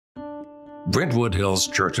Brentwood Hills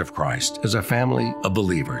Church of Christ is a family of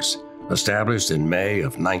believers established in May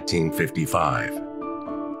of 1955.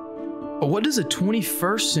 But what does a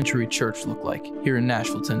 21st century church look like here in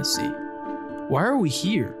Nashville, Tennessee? Why are we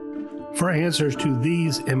here? For answers to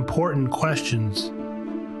these important questions,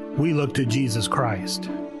 we look to Jesus Christ.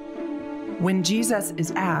 When Jesus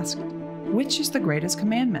is asked, "Which is the greatest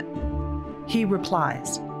commandment?" he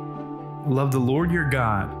replies, "Love the Lord your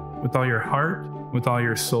God with all your heart, with all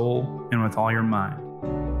your soul, and with all your mind.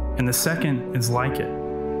 And the second is like it.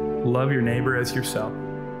 Love your neighbor as yourself."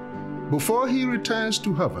 Before he returns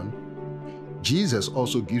to heaven, Jesus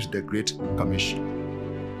also gives the Great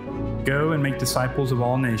Commission. "Go and make disciples of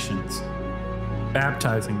all nations,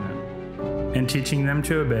 baptizing them and teaching them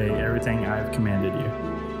to obey everything I have commanded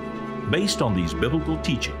you." Based on these biblical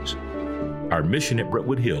teachings, our mission at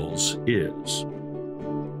Brentwood Hills is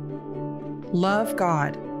love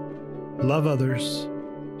God, love others,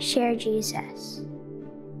 share Jesus.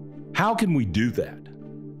 How can we do that?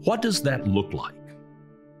 What does that look like?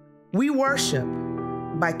 We worship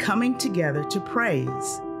by coming together to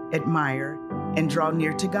praise, admire, and draw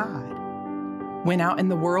near to God. When out in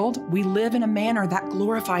the world, we live in a manner that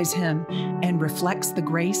glorifies Him and reflects the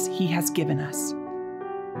grace He has given us.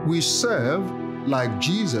 We serve like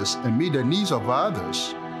Jesus and meet the needs of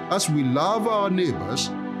others as we love our neighbors,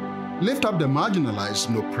 lift up the marginalized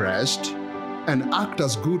and oppressed, and act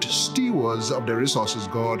as good stewards of the resources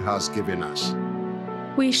God has given us.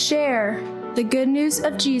 We share the good news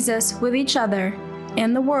of Jesus with each other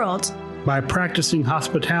and the world by practicing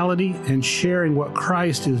hospitality and sharing what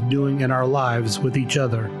Christ is doing in our lives with each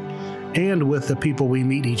other and with the people we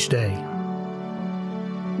meet each day.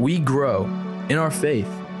 We grow in our faith,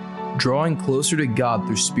 drawing closer to God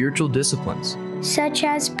through spiritual disciplines, such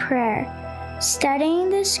as prayer,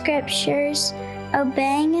 studying the scriptures,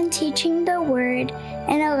 obeying and teaching the word,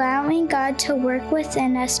 and allowing God to work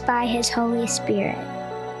within us by His Holy Spirit.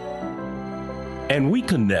 And we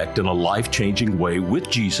connect in a life-changing way with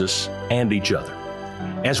Jesus and each other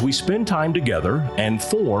as we spend time together and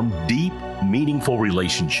form deep, meaningful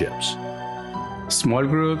relationships. Small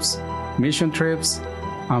groups, mission trips,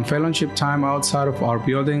 and fellowship time outside of our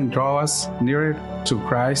building draw us nearer to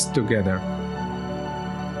Christ together.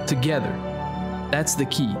 Together, that's the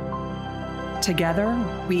key. Together,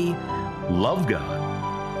 we love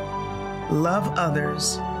God, love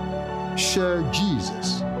others, share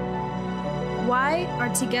Jesus. Why are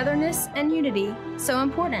togetherness and unity so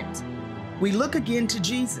important? We look again to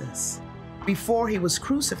Jesus. Before He was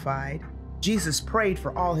crucified, Jesus prayed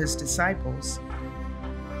for all His disciples.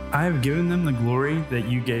 "I have given them the glory that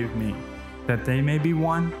you gave me, that they may be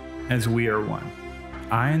one as we are one,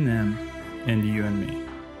 I and them, and you and me,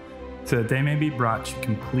 so that they may be brought to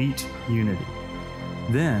complete unity.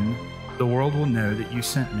 Then the world will know that you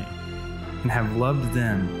sent me and have loved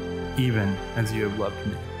them even as you have loved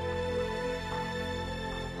me."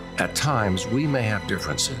 At times, we may have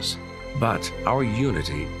differences, but our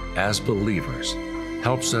unity as believers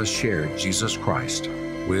helps us share Jesus Christ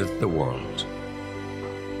with the world.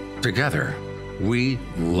 Together, we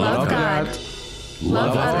love God,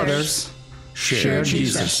 love others, share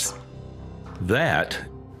Jesus. That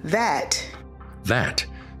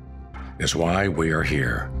is why we are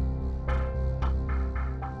here.